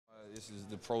this is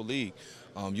the pro league.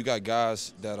 You got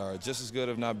guys that are just as good,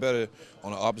 if not better,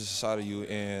 on the opposite side of you,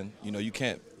 and you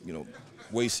can't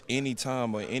waste any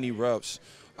time or any reps,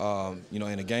 in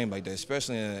a game like that,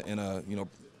 especially in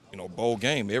a bowl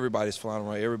game. Everybody's flying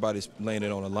around, everybody's laying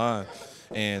it on the line,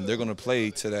 and they're going to play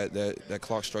to that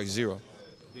clock strikes zero.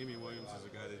 Damien Williams is a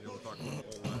guy that you don't talk about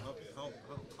a whole lot.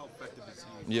 How effective is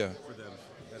he Yeah. for them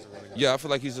as a running back? Yeah, I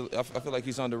feel like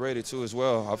he's underrated too as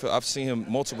well. I've seen him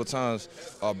multiple times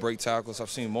break tackles. I've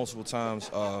seen him multiple times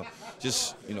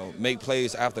just make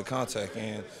plays after contact.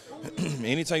 And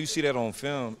anytime you see that on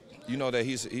film, you know that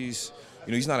he's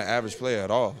not an average player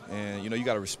at all. And you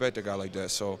got to respect a guy like that.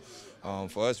 So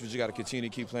for us, we just got to continue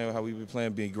to keep playing how we've been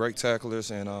playing, being great tacklers,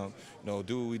 and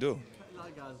do what we do. A lot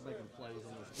of guys making plays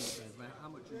on those defense, man. How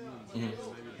much you maybe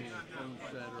being a phone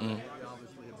setter, they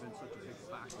obviously have been such a big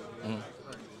factor in the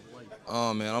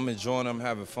Oh man, I'm enjoying it. I'm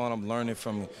having fun. I'm learning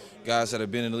from guys that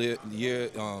have been in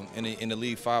the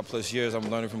league 5+ years. I'm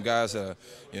learning from guys that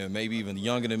are maybe even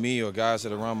younger than me or guys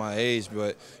that are around my age.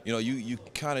 But you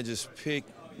kind of just pick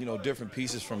different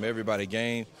pieces from everybody's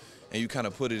game, and you kind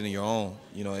of put it in your own.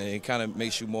 And it kind of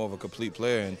makes you more of a complete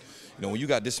player. And when you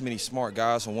got this many smart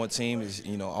guys on one team, is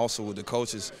also with the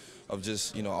coaches of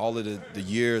just all of the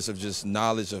years of just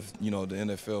knowledge of the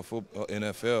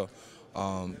NFL.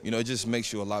 It just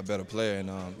makes you a lot better player, and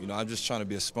I'm just trying to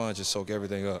be a sponge and soak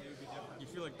everything up. You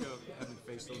feel like having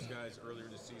faced those guys earlier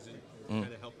this season kind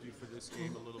of helped you for this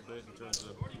game a little bit in terms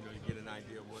of you get an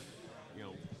idea of what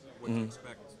to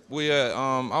expect. Well,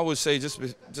 yeah, I would say just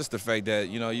the fact that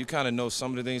you kind of know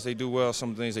some of the things they do well,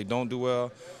 some of the things they don't do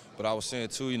well. But I was saying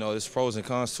too, there's pros and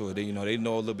cons to it. They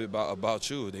know a little bit about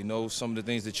you. They know some of the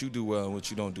things that you do well and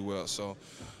what you don't do well. So.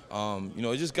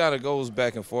 It just kind of goes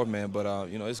back and forth, man. But,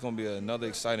 it's going to be another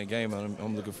exciting game, and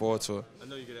I'm looking forward to it. I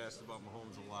know you get asked about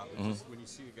Mahomes a lot, but just when you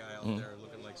see a guy out there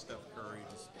looking like Steph Curry,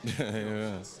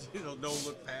 just, no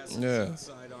look passes,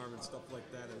 side arm and stuff like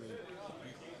that, I mean,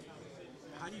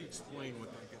 how do you explain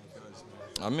what that guy does,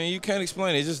 man? I mean, you can't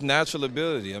explain it. It's just natural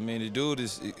ability. I mean, the dude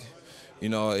is,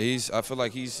 I feel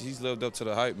like he's lived up to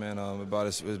the hype, man, about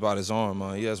his arm.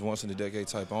 He has once-in-a-decade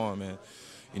type arm, man.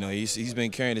 He's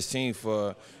been carrying his team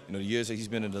for the years that he's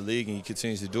been in the league, and he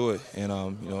continues to do it. And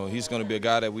he's going to be a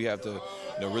guy that we have to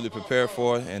really prepare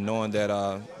for, and knowing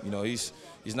that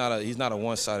he's not a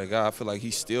one-sided guy. I feel like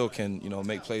he still can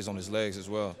make plays on his legs as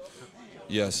well.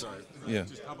 Yes. Yeah.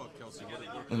 Just how about Kelsey? What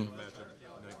kind of a matchup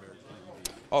nightmare can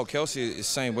he be? Oh, Kelsey is the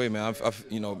same way, man.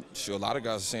 Sure, a lot of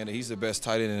guys are saying that he's the best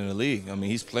tight end in the league. I mean,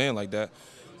 he's playing like that.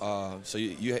 So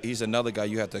he's another guy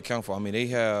you have to account for. I mean, they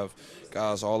have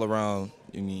guys all around.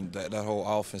 That whole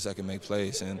offense that can make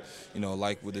plays, and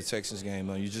like with the Texans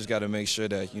game, you just got to make sure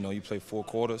that you play 4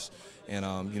 quarters,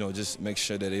 and just make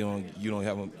sure that you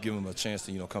don't give them a chance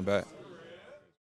to come back.